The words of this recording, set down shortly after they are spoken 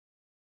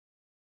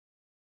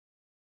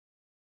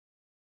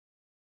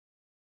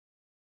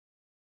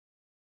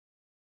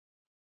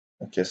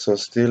Okay, so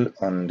still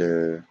on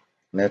the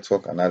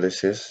network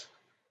analysis,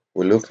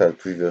 we looked at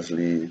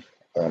previously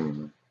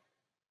the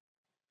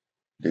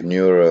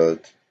neural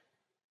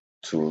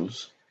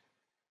tools,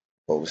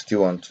 but we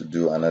still want to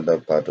do another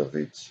part of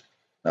it.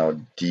 Now,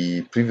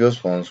 the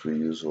previous ones we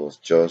used was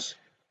just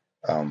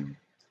a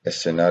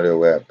scenario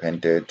where I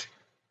painted,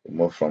 we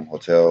moved from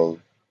hotel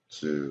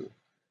to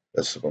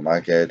the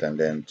supermarket and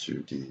then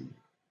to the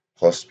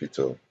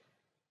hospital.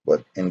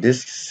 But in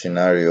this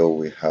scenario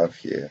we have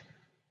here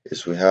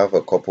is we have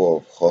a couple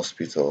of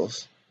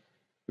hospitals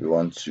we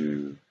want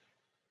to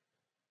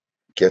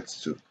get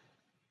to.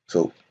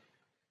 So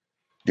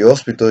the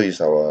hospital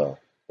is our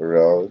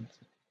route.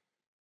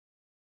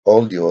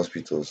 All the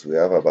hospitals, we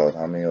have about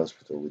how many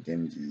hospitals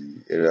within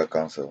the area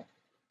council.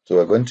 So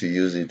we're going to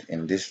use it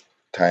in this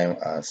time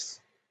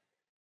as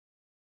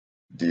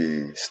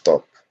the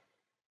stop.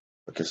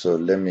 Okay, so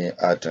let me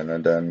add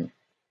another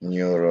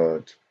new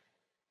road,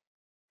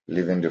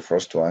 leaving the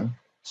first one.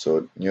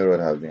 So new road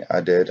has been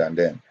added and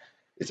then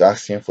it's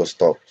asking for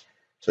stop.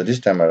 So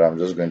this time around I'm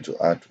just going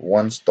to add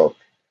one stop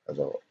as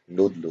a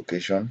load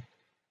location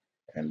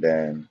and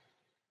then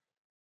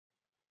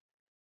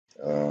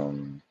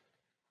um,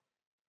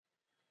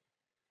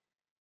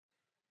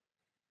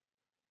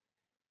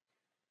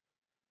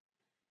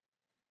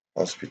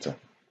 hospital.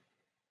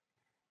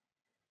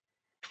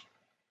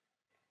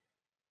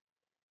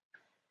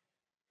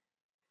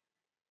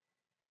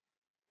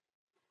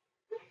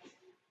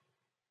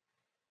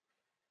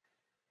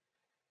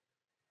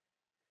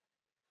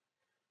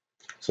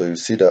 So you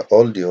see that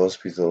all the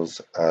hospitals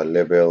are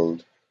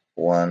labeled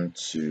 1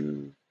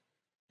 to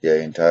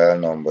their entire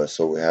number.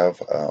 So we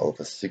have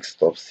over 6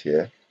 stops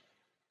here,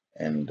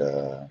 and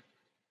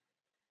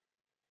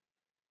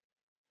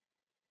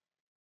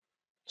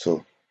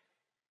so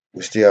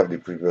we still have the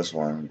previous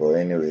one. But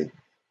anyway,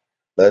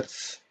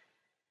 let's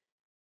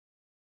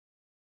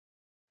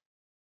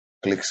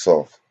click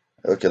solve.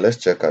 Okay, let's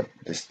check out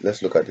this.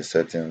 Let's look at the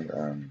settings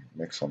and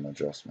make some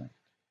adjustment.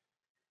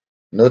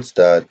 Note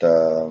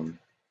that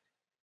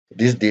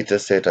this data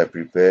set I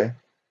prepare,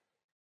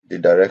 the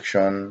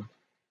direction,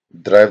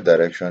 drive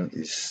direction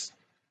is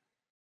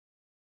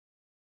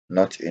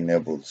not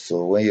enabled.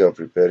 So when you're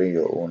preparing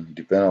your own,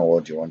 depending on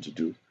what you want to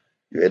do,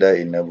 you either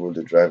enable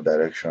the drive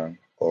direction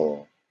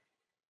or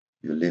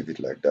you leave it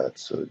like that.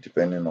 So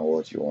depending on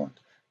what you want.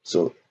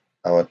 So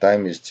our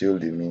time is still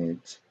the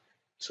minute.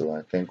 So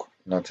I think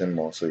nothing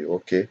more. So you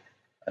okay,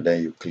 and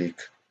then you click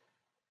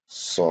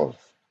solve.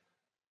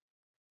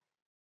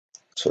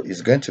 So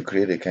it's going to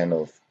create a kind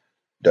of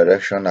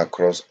direction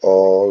across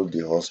all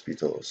the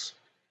hospitals.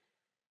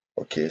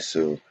 Okay,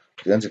 so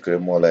it's going to create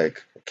more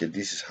like, okay,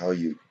 this is how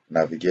you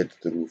navigate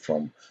through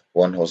from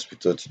one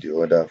hospital to the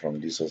other,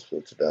 from this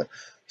hospital to that.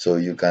 So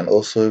you can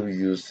also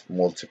use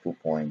multiple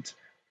points,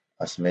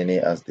 as many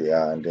as they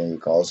are, and then you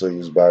can also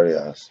use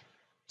barriers.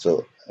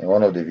 So in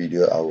one of the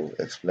video I will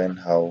explain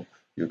how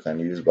you can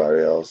use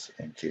barriers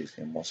in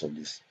most of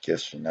this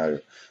case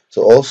scenario.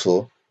 So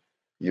also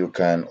you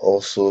can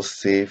also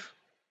save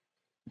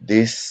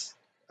this,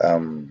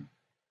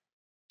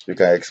 you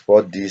can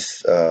export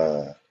this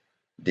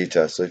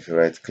data. So if you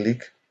right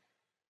click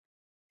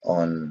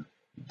on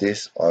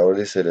this, I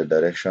already said the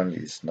direction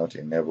is not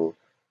enabled,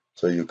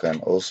 so you can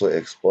also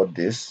export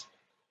this,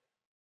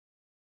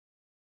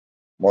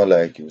 more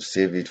like you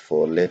save it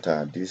for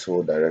later. This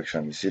whole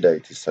direction, you see that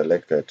it is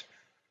selected.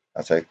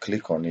 As I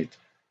click on it,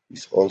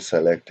 it's all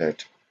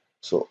selected.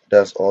 So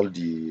that's all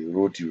the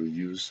road you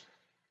use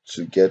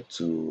to get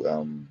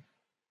to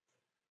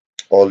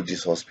all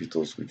these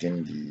hospitals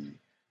within the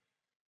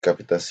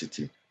capital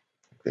city.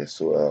 Okay,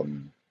 so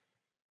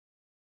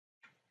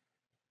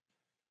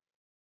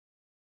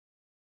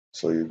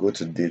you go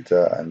to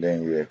data and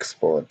then you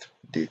export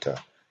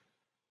data.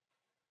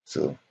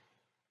 So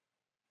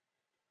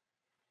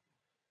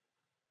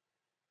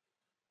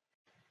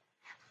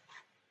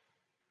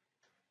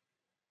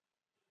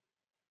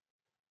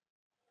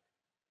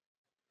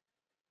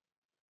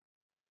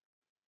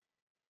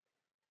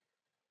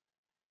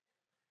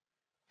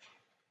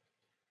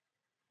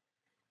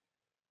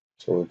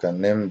we can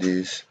name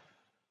this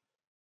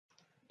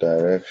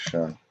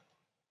direction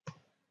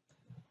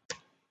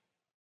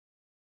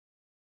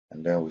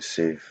and then we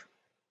save.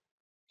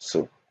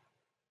 So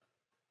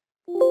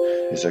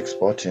it's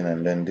exporting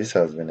and then this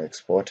has been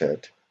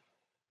exported.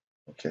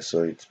 Okay,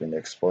 so it's been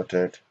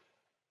exported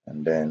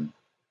and then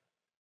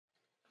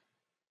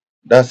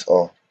that's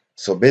all.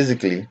 So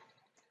basically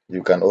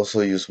you can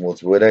also use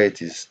multiple, whether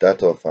it is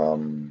that of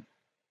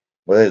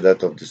whether it's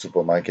that of the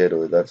supermarket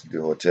or that of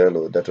the hotel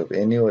or that of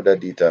any other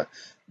data,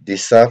 they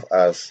serve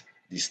as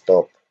the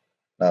stop.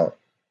 Now,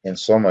 in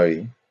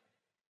summary,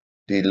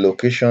 the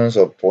locations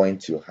of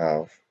points you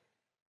have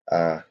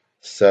are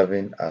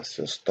serving as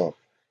your stop,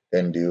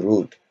 and the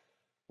road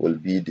will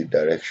be the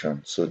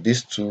direction. So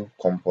these two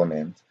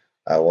components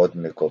are what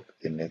make up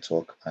a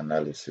network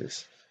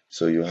analysis.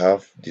 So you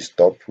have the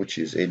stop, which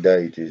is either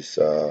it is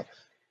a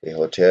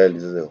hotel, it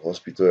is a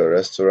hospital, a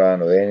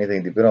restaurant, or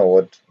anything, depending on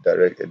what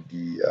direct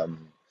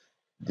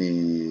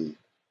the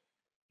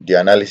the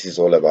analysis is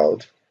all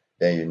about,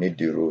 then you need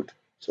the road.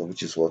 So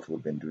which is what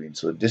we've been doing.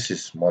 So this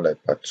is more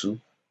like part two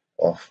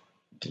of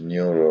the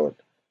new road.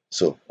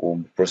 So we'll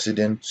be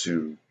proceeding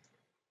to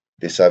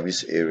the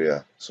service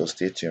area. So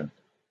stay tuned.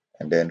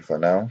 And then for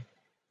now,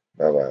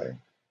 bye bye.